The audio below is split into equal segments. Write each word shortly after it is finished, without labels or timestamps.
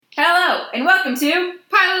and welcome to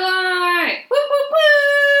Pilot Line! Whoop Whoop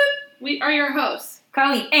Whoop! We are your hosts,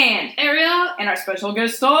 Colleen and Ariel, and our special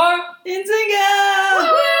guest star, Nzinga!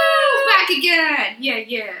 Woo! Back again!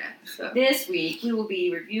 Yeah. So, This week we will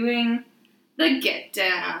be reviewing The Get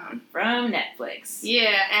Down. from Netflix.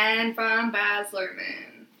 Yeah, and from Baz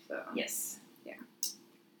Luhrmann. So, Yes. Yeah.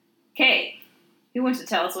 Okay, who wants to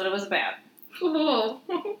tell us what it was about? Cool.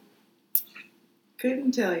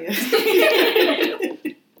 Couldn't tell you.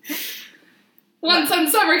 One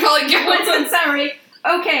sentence summary, Colleen. Get What's on summary?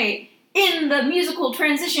 Okay, in the musical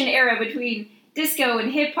transition era between disco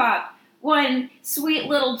and hip hop, one sweet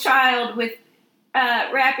little child with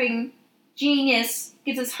rapping genius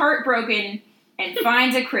gets his heart broken and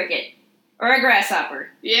finds a cricket or a grasshopper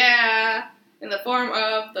Yeah, in the form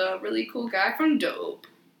of the really cool guy from Dope.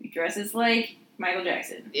 who dresses like Michael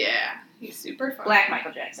Jackson. Yeah, he's super fun. Black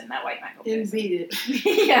Michael Jackson, not white Michael Didn't Jackson. beat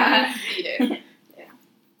it. Yeah. Beat it. Yeah.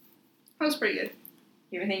 That was pretty good.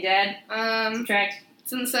 You ever think, Dad? Subtract.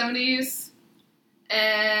 It's in the 70s,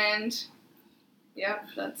 and yeah,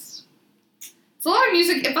 it's a lot of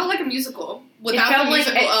music. It felt like a musical without felt the like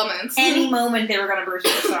musical elements. Any moment they were going to burst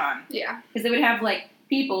into a song. Yeah. Because they would have, like,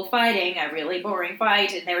 people fighting a really boring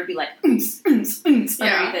fight, and there would be, like, underneath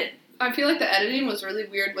it. I feel like the editing was really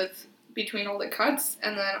weird between all the cuts,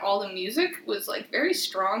 and then all the music was, like, very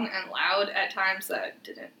strong and loud at times that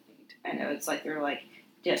didn't need. I know, it's like they're like,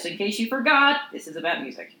 just in case you forgot, this is about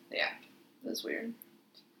music. Yeah, it was weird.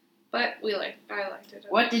 But I liked it.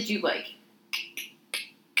 What did you like?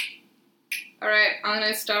 Alright, I'm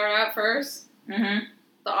gonna start out first. Mm-hmm.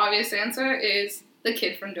 The obvious answer is the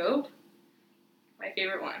kid from Dope. My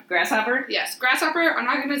favorite one. Grasshopper? Yes, Grasshopper. I'm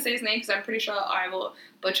not gonna say his name because I'm pretty sure I will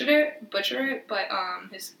butcher it. But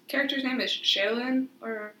his character's name is Shaolin,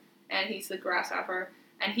 and he's the Grasshopper,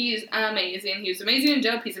 and he's amazing. He was amazing in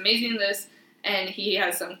Dope. He's amazing in this, and he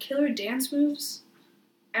has some killer dance moves.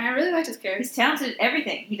 And I really liked his character. He's talented at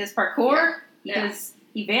everything. He does parkour. Yeah.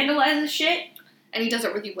 He vandalizes shit. And he does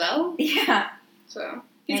it really well. Yeah. So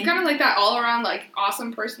he's And- kind of like that all-around, like,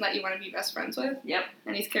 awesome person that you want to be best friends with. Yep.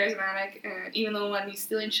 And he's charismatic, and even though when he's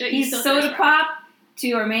stealing shit, He's still soda charismatic. pop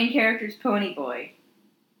to our main character's pony boy.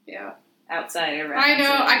 Yeah. Outsider I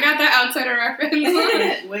know, I got that outsider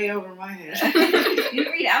reference. Way over my head. You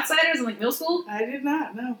didn't read Outsiders in, like, middle school? I did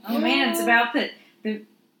not, no. Oh, man, it's about the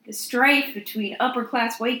strife between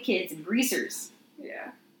upper-class white kids and greasers. Yeah.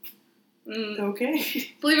 Okay.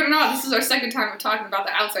 Believe it or not, this is our second time of talking about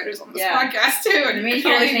the outsiders on this Yeah. podcast, too. And the main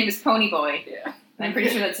character's name is Pony Boy. Yeah. And I'm pretty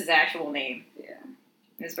sure that's his actual name. Yeah. And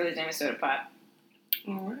his brother's name is Soda Pop.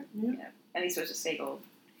 Alright, yeah. And he's supposed to stay gold.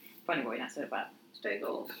 Pony Boy, not Soda Pop. Stay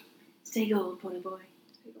gold. Stay gold, Pony Boy.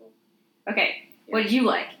 Stay gold. Okay, what did you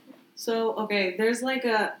like? So, okay, there's like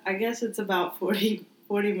I guess it's about 40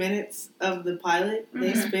 minutes of the pilot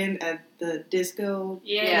they Mhm. spend at the disco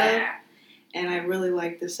Yeah. club. And I really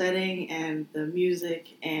like the setting and the music,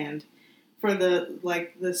 and for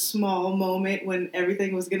the small moment when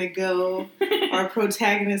everything was gonna go our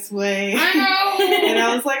protagonist's way. I know! And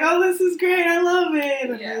I was like, oh, this is great, I love it.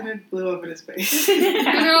 And Yeah. then it blew up in his face.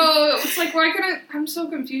 I know. It's like, why can I'm so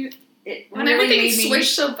confused. It When really everything made me-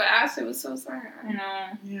 switched so fast, it was so sad. I know.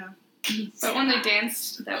 Yeah. But when they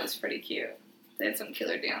danced, that was pretty cute. They had some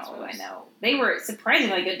killer dance Oh, moves. I know. They were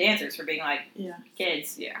surprisingly good dancers for being, like, Yeah.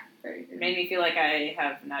 kids. Yeah, very It good. made me feel like I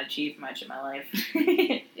have not achieved much in my life.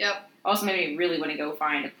 Yep. Also made me really want to go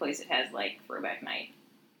find a place that has, like, throwback night.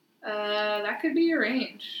 That could be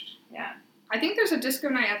arranged. Yeah. I think there's a disco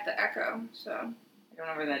night at the Echo, so I don't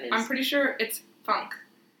know where that is. I'm pretty sure it's funk,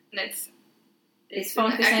 and Is it's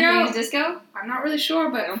funk in the same thing as disco? I'm not really sure,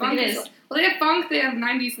 but I don't funk think it is. Well, they have funk, they have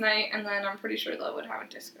 90s night, and then I'm pretty sure they would have a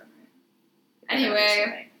disco night.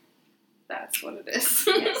 Anyway, that's what it is.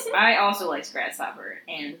 Yes, I also liked Grasshopper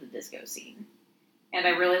and the disco scene. And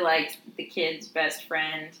I really liked the kid's best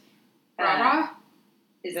friend. Rah-rah?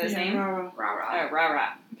 Is that his name? Rah-rah. Rah-rah. Oh,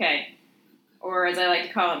 Rah-rah. Okay. Or as I like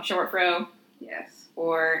to call him, Short Fro. Yes.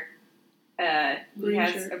 Or he Green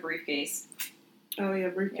has shirt. a briefcase. Oh, yeah,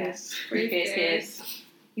 briefcase. Briefcase kid.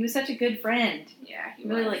 He was such a good friend. Yeah, he He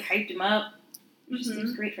really was. like hyped him up. He was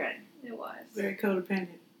Mhm. a great friend. It was. Very codependent.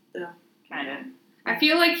 Kind of. I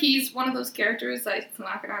feel like he's one of those characters that's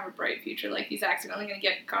not going to have a bright future. Like, he's accidentally going to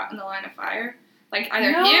get caught in the line of fire. Like,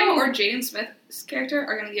 either No. him or Jaden Smith's character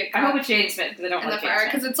are going to get I hope caught it's Jaden Smith because I don't in the like fire. Jaden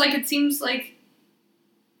Smith. Because it's like, it seems like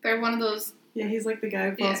they're one of those, Yeah, he's like the guy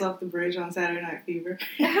who falls off the bridge on Saturday Night Fever.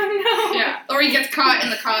 Oh, no. yeah. Or he gets caught in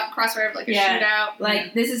the crossfire of, like, a Yeah. shootout.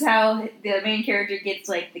 Like, this is how the main character gets,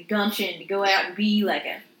 like, the gumption to go out and be, like,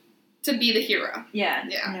 a to be the hero. Yeah.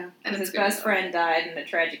 Yeah. Yeah. And His it's best good. friend died in a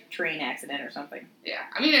tragic train accident or something. Yeah.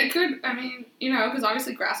 I mean, it could, because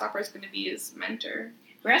obviously Grasshopper is going to be his mentor.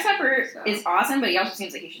 Grasshopper So. is awesome, but he also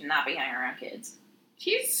seems like he should not be hanging around kids.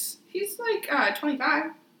 He's like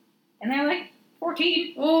 25. And they're like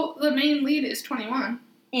 14 Well, the main lead is 21.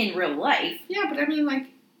 in real life. Yeah, but I mean, like,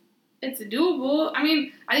 it's doable. I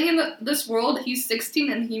mean, I think in this world, he's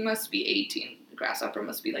 16 and he must be 18. Grasshopper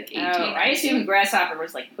must be like 18. I assume Grasshopper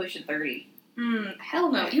was like pushing 30.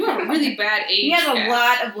 Hell no. You have a really bad age. He has a gap.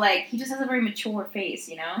 lot of like, he just has a very mature face,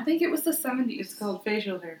 you know? I think it was the 70s. It's called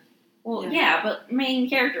facial hair. Well, Yeah. yeah, but main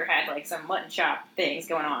character had like some mutton chop things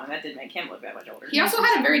going on. That didn't make him look that much older. He also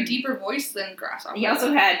had a very deeper voice than Grasshopper. He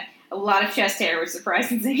also had a lot of chest hair, which surprised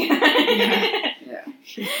Nzinga. Yeah.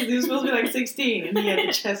 He was supposed to be like 16, and he had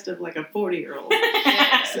the chest of like a 40-year-old.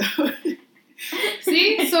 Yeah. So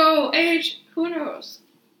See? So, age, who knows?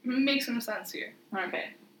 Makes some sense here. Okay.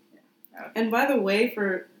 And by the way,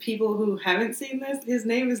 for people who haven't seen this, his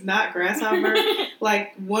name is not Grasshopper.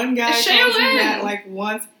 Like, one guy It's calls him Shaolin. that, like,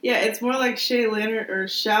 once. Yeah, it's more like Shaolin or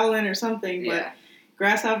Shaolin or something, but Yeah.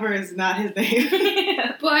 Grasshopper is not his name.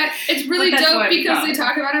 But it's really But that's dope what we because call they him.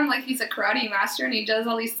 talk about him like he's a karate master and he does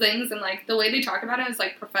all these things and like the way they talk about him is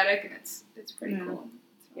like prophetic and it's pretty Yeah. cool.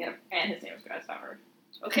 Yep, and his name is Grasshopper.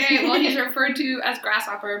 Okay, well he's referred to as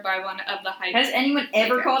Grasshopper by one of the hype. Has anyone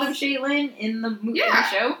ever Okay. called him Shaylin in the movie, in Yeah. the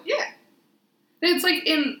show? It's like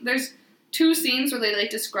there's two scenes where they like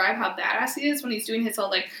describe how badass he is when he's doing his whole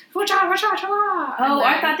like wacha wacha cha. Oh,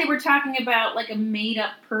 I thought they were talking about like a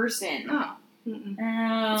made-up person. No. Mm-mm. Oh,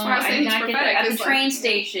 That's why I was saying did he's not get prophetic. that. At the It's train like-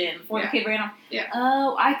 station before Yeah. the kid ran off. Yeah.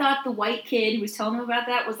 Oh, I thought the white kid who was telling him about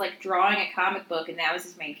that was like drawing a comic book and that was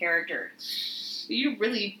his main character. You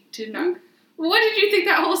really did not. What did you think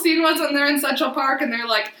that whole scene was when they're in Central Park and they're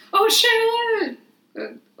like, "Oh, Shaylin"?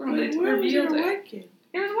 When they Where was your revealed it. white kid?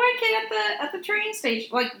 There was a white kid at the train station,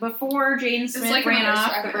 like before Jaden was Smith like in ran the first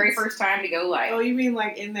off 5 the very minutes. first time to go like. Oh, you mean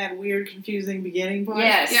like in that weird, confusing beginning part?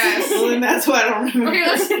 Yes. Yes. Well, then that's why I don't remember. Okay,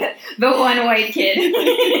 let's- The one white kid.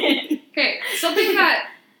 Okay, something that,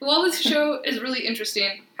 while this show is really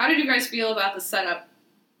interesting, how did you guys feel about the setup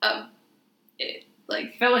of it? Like,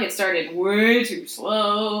 I felt like it started way too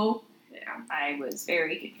slow. yeah. I was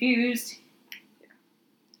very confused.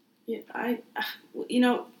 Yeah,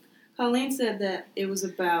 Colleen said that it was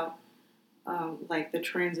about like the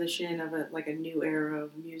transition of a new era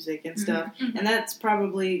of music and stuff, Mhm. and that's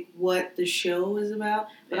probably what the show is about.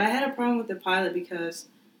 But I had a problem with the pilot because,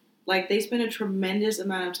 like, they spend a tremendous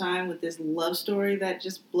amount of time with this love story that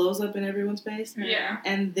just blows up in everyone's face, Yeah.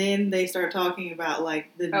 and then they start talking about like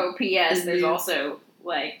the Oh, P.S. There's new- also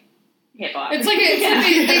like hip hop. It's like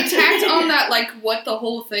they tacked on that, like, what the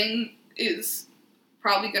whole thing is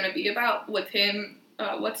probably going to be about with him.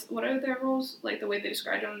 What are their roles? Like, the way they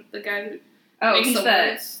described him, the guy who makes he's the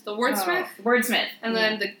words, the wordsmith, Wordsmith. and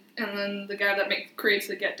then the guy that creates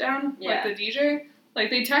the get down, Yeah. like the DJ. Like,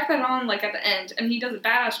 they tack that on, like, at the end, and he does a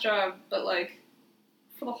badass job, but, like,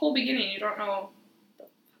 for the whole beginning, you don't know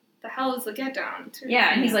the hell is the get down, too.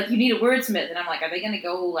 Yeah, and he's like, you need a wordsmith, and I'm like, are they gonna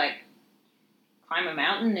go like climb a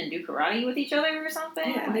mountain and do karate with each other or something?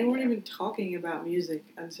 Yeah, and they weren't even talking about music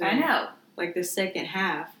until I know. like the second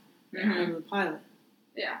half Mhm. of the pilot.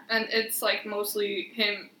 Yeah, and it's, like, mostly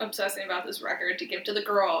him obsessing about this record to give to the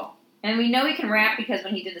girl. And we know he can rap because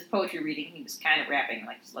when he did this poetry reading, he was kind of rapping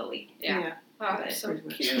like slowly. Yeah. Oh, that's so pretty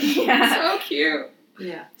much. cute. Yeah. So cute.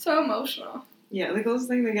 Yeah. So emotional. Yeah, the closest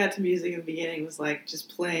thing they got to music in the beginning was like just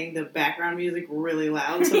playing the background music really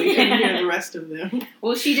loud so we couldn't hear the rest of them.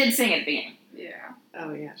 Well, she did sing at the beginning. Yeah.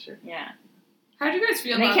 Oh yeah, sure. Yeah. How do you guys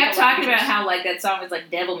feel And they about kept the talking about languages? how like that song was like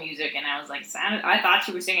devil music, and I was like, I thought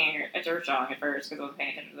she was singing a church song at first because I wasn't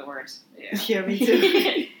paying attention to the words. Yeah. Yeah, me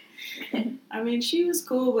too. I mean, she was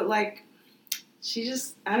cool, but like, she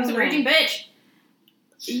just I She's don't a know. raging bitch.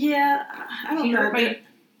 Yeah, I don't She know. hurt my-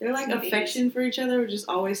 Their like some affection for each other just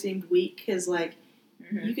always seemed weak because like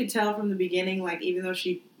Mhm. you could tell from the beginning, like even though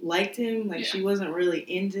she liked him, like Yeah. she wasn't really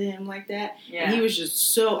into him like that. Yeah. And he was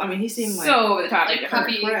just so. I mean, he seemed like so over the top. Like of her.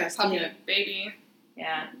 puppy, impressed, yeah. baby,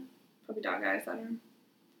 Yeah. puppy dog eyes at him.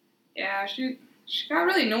 Yeah, she got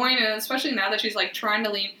really annoying, and especially now that she's like trying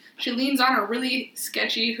to she leans on her really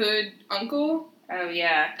sketchy hood uncle, Oh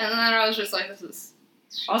yeah. and then I was just like, this is.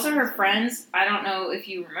 Also, her friends. I don't know if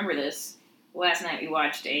you remember this. Last night we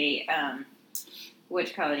watched a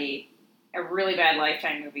a really bad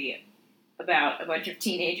Lifetime movie about a bunch of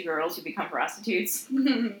teenage girls who become prostitutes,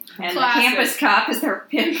 and the Classic. campus cop is their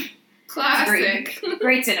pimp. Classic.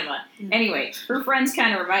 Great cinema. Mm. Anyway, her friends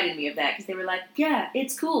kind of reminded me of that because they were like, "Yeah,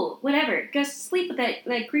 it's cool, whatever. Just sleep with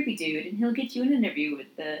that creepy dude, and he'll get you an interview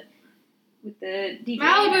with the with the DJ.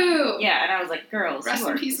 Malibu! Yeah, and I was like, girls, Rest you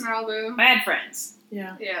in are peace, Malibu. bad friends.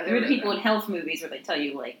 Yeah. Yeah, There are people in health movies where they tell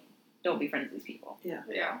you, like, don't be friends with these people.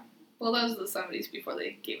 Yeah. Well, that was the 70s before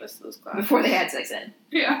they gave us those classes. Before they had sex ed.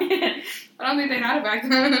 Yeah. I don't think they had it back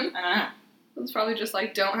then. I don't know. It was probably just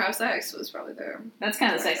like, don't have sex was probably there. That's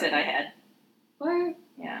kind of the sex ed I had. What?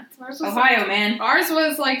 Yeah. Ours was Ohio, man. Ours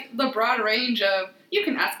was like the broad range of, you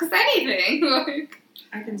can ask us anything. Like,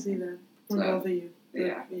 I can see that from So, both of you.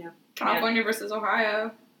 yeah. Yeah. California versus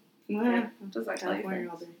Ohio. Well, Does that tell you? California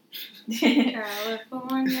all day.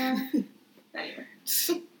 California. Anyway.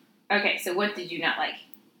 Okay, so what did you not like?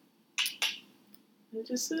 I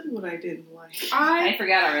just said what I didn't like. I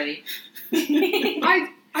forgot already. I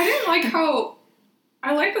didn't like how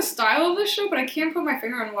I like the style of this show, but I can't put my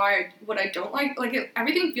finger on what I don't like. Like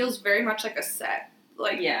everything feels very much like a set,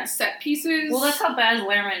 set pieces. Well, that's how Baz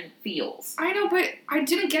Luhrmann feels. I know, but I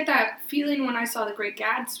didn't get that feeling when I saw The Great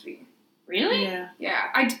Gatsby. Really? Yeah.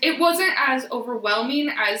 Yeah, it wasn't as overwhelming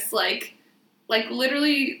as like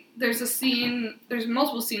literally there's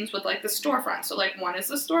multiple scenes with like the storefront. So like one is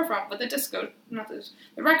the storefront with the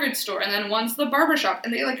record store, and then one's the barbershop,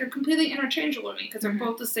 and they like are completely interchangeable to me because they're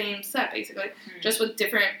both the same set basically, just with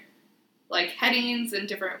different like headings and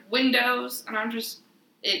different windows, and I'm just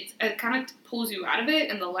it kind of pulls you out of it,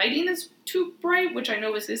 and the lighting is too bright, which I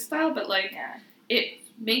know is his style, but like it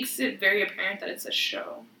makes it very apparent that it's a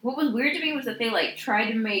show. What was weird to me was that they like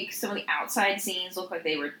tried to make some of the outside scenes look like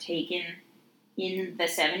they were taken in the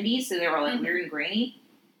 70s, so they were like weird and grainy.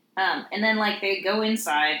 And then like they'd go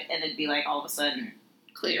inside and it'd be like all of a sudden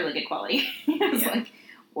Clear. really good quality. I was like,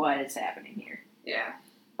 what is happening here? Yeah.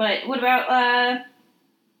 But what about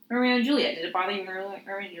Romeo and Juliet? Did it bother you in Romeo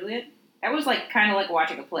and Juliet? That was like kind of like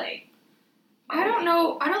watching a play. I don't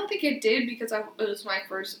know. I don't think it did because it was my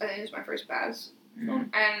first Baz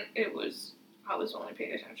film, and I was only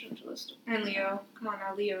paying attention to this. And Leo, come on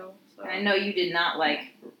now, Leo. So. And I know you did not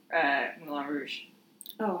like Moulin Rouge.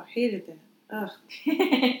 Oh, I hated that. Ugh,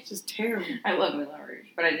 it's just terrible. I love Moulin Rouge,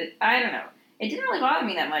 but I don't know. It didn't really bother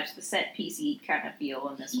me that much, the set piecey kind of feel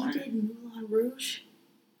in this one. He did Moulin Rouge?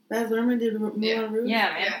 Baz Luhrmann did Moulin Rouge? Yeah,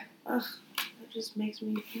 man. Yeah. Ugh, that just makes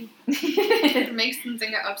me... It makes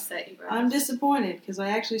Nzinga upset, you guys. I'm disappointed, because I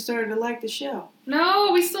actually started to like the show.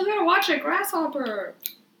 No, we still gotta watch it. Grasshopper.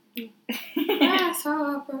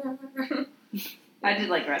 Grasshopper. I did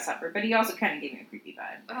like Grasshopper, but he also kind of gave me a creepy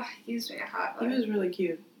vibe. Ugh, he gives me a hot vibe. He was really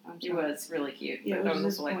cute. He was really cute. Yeah, but I was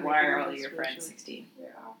also like, why are all your friends 16? Yeah.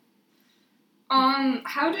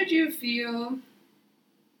 How did you feel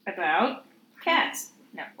about cats?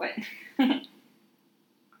 No, what?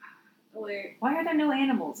 Wait. Why are there no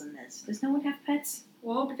animals in this? Does no one have pets?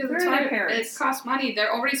 Well, because Where it's are their hard. parents? It costs money.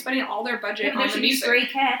 They're already spending all their budget Yeah, on there the should be music. stray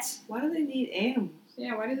cats. Why do they need animals?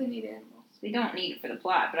 Yeah, why do they need animals? They don't need it for the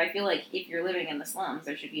plot, but I feel like if you're living in the slums,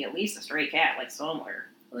 there should be at least a stray cat, like somewhere.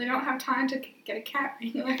 Well, they don't have time to get a cat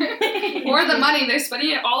or the money. They're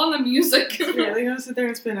spending it all on the music. Yeah, they're going to sit there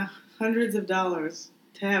and spend hundreds of dollars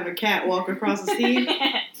to have a cat walk across the scene.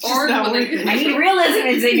 Or not worth it. I need realism,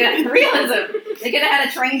 Nzinga. Realism. They could have had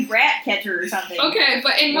a trained rat what? Something. Okay,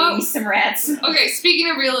 but in Release some rats. Okay, speaking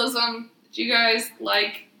of realism, do you guys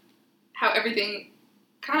like how everything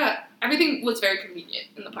was very convenient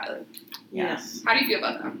in the pilot? Yes. How do you feel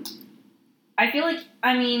about that? I feel like,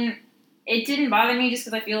 it didn't bother me just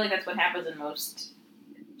because I feel like that's what happens in most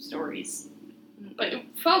stories. But it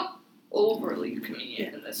felt overly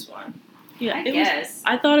convenient in this one. Yeah, I guess.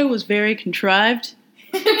 I thought it was very contrived.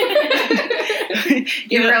 Get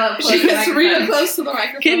real up close to the She's real microphone. close to the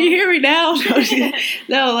microphone. Can you hear me now?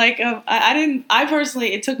 No, like I didn't. I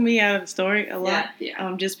personally, it took me out of the story a lot.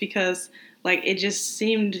 Yeah. Just because like it just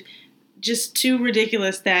seemed just too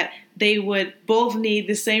ridiculous that they would both need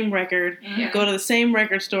the same record, go to the same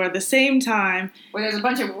record store at the same time. Where there's a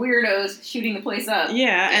bunch of weirdos shooting the place up.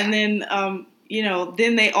 Yeah. And then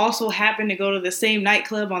then they also happen to go to the same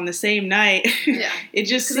nightclub on the same night. Yeah. It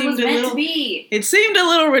just It seemed was a meant little. to be. It seemed a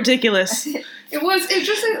little ridiculous. It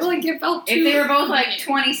just like it felt too If they were both like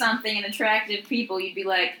convenient. 20-something and attractive people, you'd be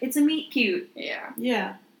like, it's a meet cute. Yeah.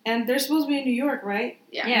 Yeah. And they're supposed to be in New York, right?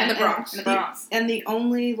 Yeah. In the Bronx. In the Bronx. And the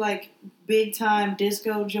only, like, big-time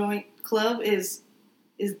disco joint club is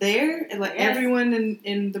there. And, like, Yes. everyone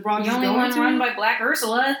in the Bronx The is only going one to run it. by Black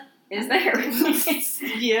Ursula is there.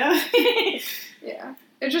 Yeah. Yeah.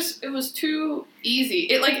 It was too easy.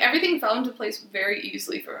 It like everything fell into place very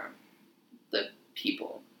easily for the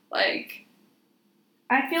people. Like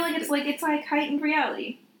I feel like it's like heightened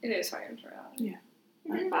reality. it is higher reality. Yeah.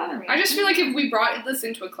 It didn't bother me. I just feel like if we brought this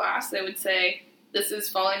into a class, they would say this is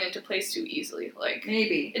falling into place too easily. Like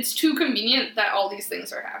Maybe. it's too convenient that all these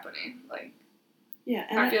things are happening. Like Yeah,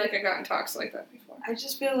 and I feel like I got in talks like that before. I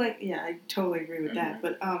just feel like, yeah, I totally agree with that.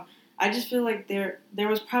 Mm-hmm. But I just feel like there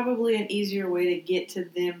was probably an easier way to get to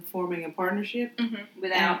them forming a partnership. Mm-hmm.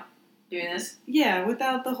 Without doing this? Yeah,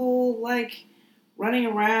 without the whole, like, running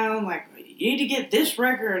around, like, you need to get this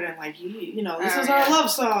record, and, like, you know, this is our love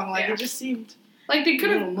song. Like, it just seemed like they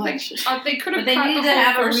could have, much. They could have. But they needed to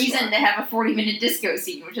have a reason one. to have a 40-minute disco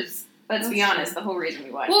scene, which is, let's be honest, the whole reason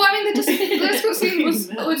we watched. Well, I mean, the disco scene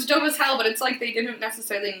was dope as hell, but it's like they didn't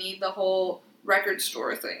necessarily need the whole record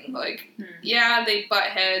store thing. Like, yeah, they butt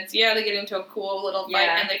heads. Yeah, they get into a cool little fight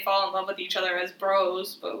and they fall in love with each other as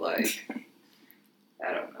bros. But like,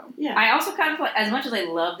 I don't know. Yeah. I also kind of like, as much as I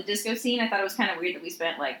love the disco scene, I thought it was kind of weird that we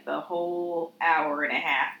spent like the whole hour and a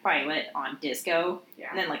half pilot on disco,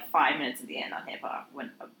 and then like 5 minutes at the end on hip hop.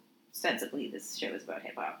 When ostensibly this show is about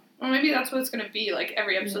hip hop. Well, maybe that's what it's going to be. Like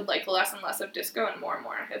every episode, like less and less of disco and more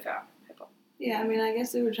hip hop. Yeah, I mean, I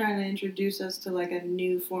guess they were trying to introduce us to like a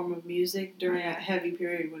new form of music during a heavy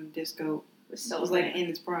period when disco was like in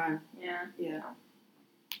its prime. Yeah. Yeah.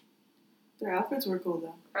 Their outfits were cool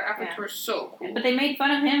though. Our outfits were so cool. But they made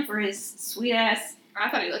fun of him for his sweet ass I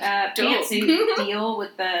thought he looked pantsuit deal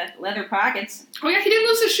with the leather pockets. Oh yeah, he didn't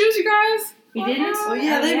lose his shoes, you guys. He didn't? Oh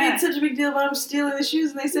yeah, they made such a big deal about him stealing the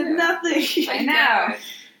shoes, and they said nothing. I know.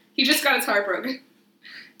 He just got his heart broken.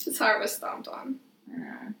 His heart was stomped on. I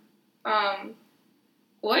know.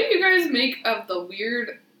 What do you guys make of the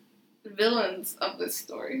weird villains of this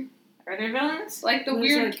story? Are there villains? Like the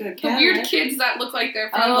There's weird kids that look like they're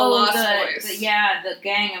from the Oh, Lost Boys. the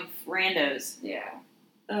gang of randos. Yeah.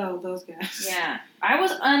 Oh, those guys. Yeah. I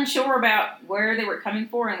was unsure about where they were coming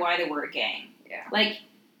for and why they were a gang. Yeah. Like,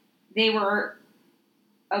 they were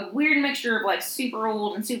a weird mixture of, like, super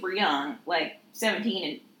old and super young, like 17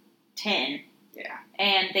 and 10. Yeah.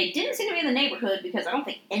 And they didn't seem to be in the neighborhood because I don't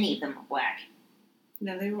think any of them were black.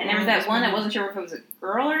 No, they were. And there was that one that wasn't sure if it was a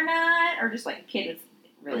girl or not, or just, like, a kid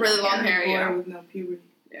with really long hair. Yeah. With no puberty.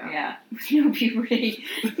 Yeah. No puberty.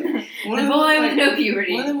 The One boy with no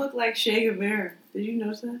puberty. One of them looked like Che Guevara. Did you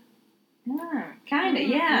notice that? Kinda,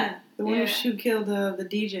 yeah. The one who killed the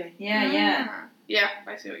DJ. Yeah. Yeah,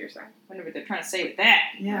 I see what you're saying. Wonder what they're trying to say with that.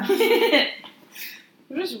 Yeah. It's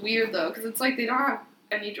just weird, though, because it's like they don't have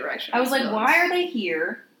any direction. I was like, why are they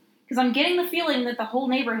here? Because I'm getting the feeling that the whole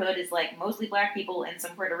neighborhood is, like, mostly black people and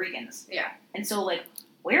some Puerto Ricans. Yeah. And so, like,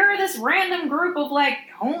 where are this random group of, like,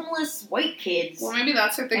 homeless white kids? Well, maybe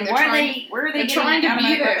that's the thing. And where are they trying to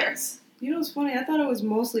be there? Weapons? You know what's funny? I thought it was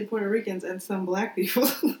mostly Puerto Ricans and some black people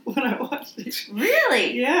when I watched it.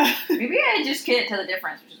 Really? Yeah. Maybe I just can't tell the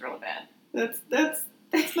difference, which is really bad.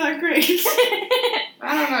 That's not great. I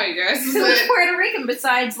don't know, you guys. Who was Puerto Rican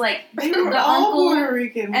besides, like, They were the all uncle Puerto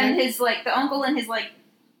Rican. and his, like, the uncle and his, like,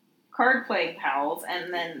 card playing pals,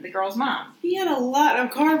 and then the girl's mom. He had a lot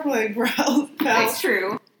of card playing pals. That's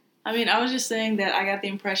true. I mean, I was just saying that I got the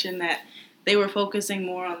impression that they were focusing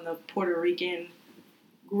more on the Puerto Rican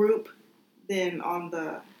group than on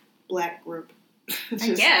the black group. I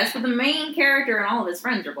guess, but the main character and all of his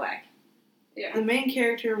friends are black. Yeah. The main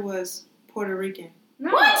character was Puerto Rican.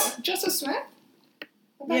 No, What? Justice Smith?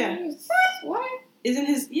 Yeah. What? Isn't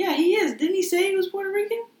his... Yeah, he is. Didn't he say he was Puerto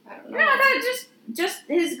Rican? I don't No, know. just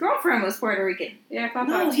his girlfriend was Puerto Rican. Yeah, I thought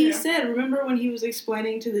No, that he too. said, remember when he was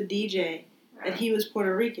explaining to the DJ that he was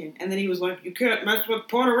Puerto Rican, and then he was like, you can't mess with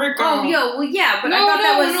Puerto Rico. Oh, well, yeah, but no, I thought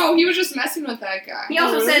that was... No, he was just messing with that guy. He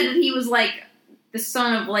also really? said that he was, like, the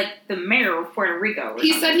son of, like, the mayor of Puerto Rico.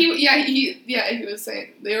 He said he was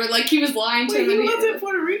saying, they were like, he was lying to Wait, him. he wasn't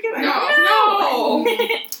Puerto Rican? No.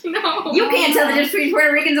 No. You can't tell the difference between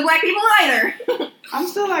Puerto Ricans and black people either. I'm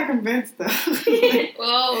still not convinced, though.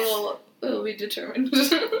 Well, it'll be determined.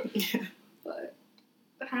 Yeah. But,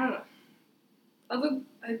 I don't know.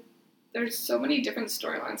 There's so many different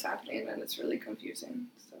storylines happening, and it's really confusing.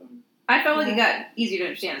 So I felt like it got easier to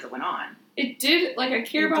understand as it went on. it did, like, I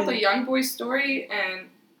care about the young boy story and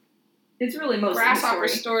It's really mostly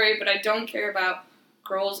Grasshoppers story, but I don't care about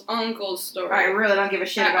Girl's uncle's story. I really don't give a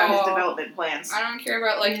shit At about his all. development plans. I don't care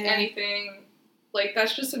about, like, Yeah. anything. Like,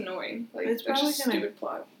 that's just annoying. Like, It's that's probably just gonna- stupid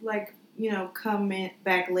plot. Like, come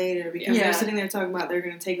back later because Yeah. they're sitting there talking about they're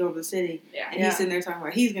going to take over the city. Yeah, And he's sitting there talking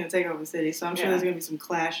about he's going to take over the city. So I'm sure Yeah. there's going to be some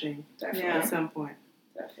clashing definitely. at some point.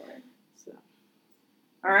 Definitely. So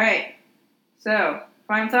All right. So,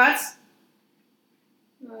 final thoughts?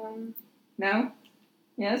 No?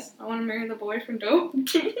 Yes? I want to marry the boy from Dope.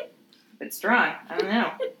 It's strong. I don't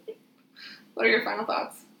know. What are your final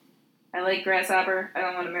thoughts? I like Grasshopper. I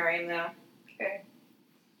don't want to marry him, though. Okay.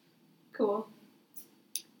 Cool.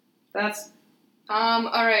 That's...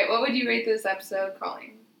 Alright, what would you rate this episode,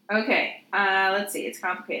 Colleen? Okay. Let's see. It's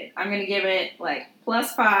complicated. I'm going to give it, like,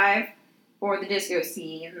 +5 for the disco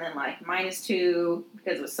scene, and then like -2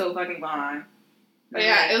 because it was so fucking long. But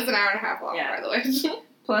yeah, it was an hour and a half long, by the way.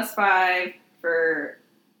 +5 for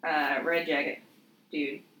Red Jacket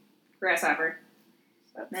dude, Grasshopper.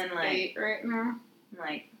 That's then like 8 right now.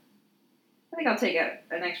 Like, I think I'll take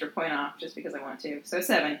an extra point off just because I want to. So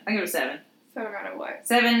 7. I give it a 7. 7 out of what?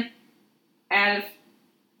 7 out of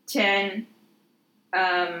 10.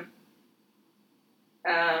 I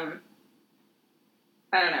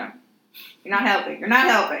don't know. You're not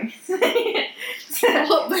helping. 7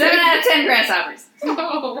 out of 10 Grasshoppers.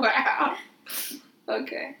 Oh, wow.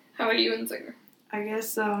 Okay. How about you, Nzinga? I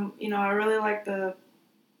guess, I really like the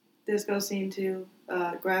disco scene too.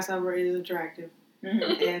 Grasshopper is attractive.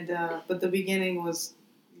 Mm-hmm. And but the beginning was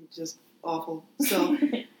just awful. So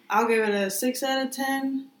I'll give it a 6 out of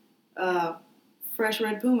 10. Fresh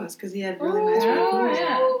red pumas because he had really nice red pumas.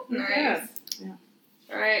 Nice. Yeah.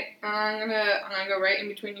 All right, I'm gonna go right in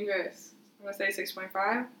between you guys. I'm gonna say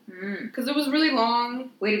 6.5 because it was really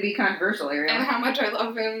long. Way to be controversial, Ariel. And how much I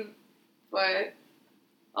love him, but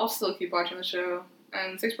I'll still keep watching the show.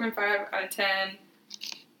 And 6.5 out of 10.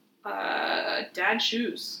 Dad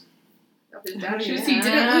shoes. Of his dad shoes, he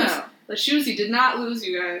didn't lose. The shoes he did not lose,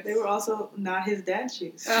 you guys. They were also not his dad's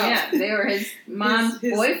shoes. Oh. Yeah, they were his mom's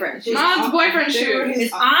boyfriend shoes. Mom's boyfriend shoes.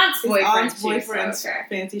 His aunt's boyfriend shoes. Boyfriend's Okay.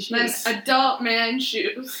 fancy shoes. Then adult man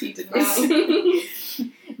shoes. He did not lose.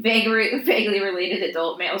 Vaguely related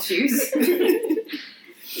adult male shoes.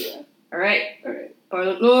 Yeah. All right. All right.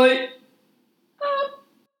 Pilot light.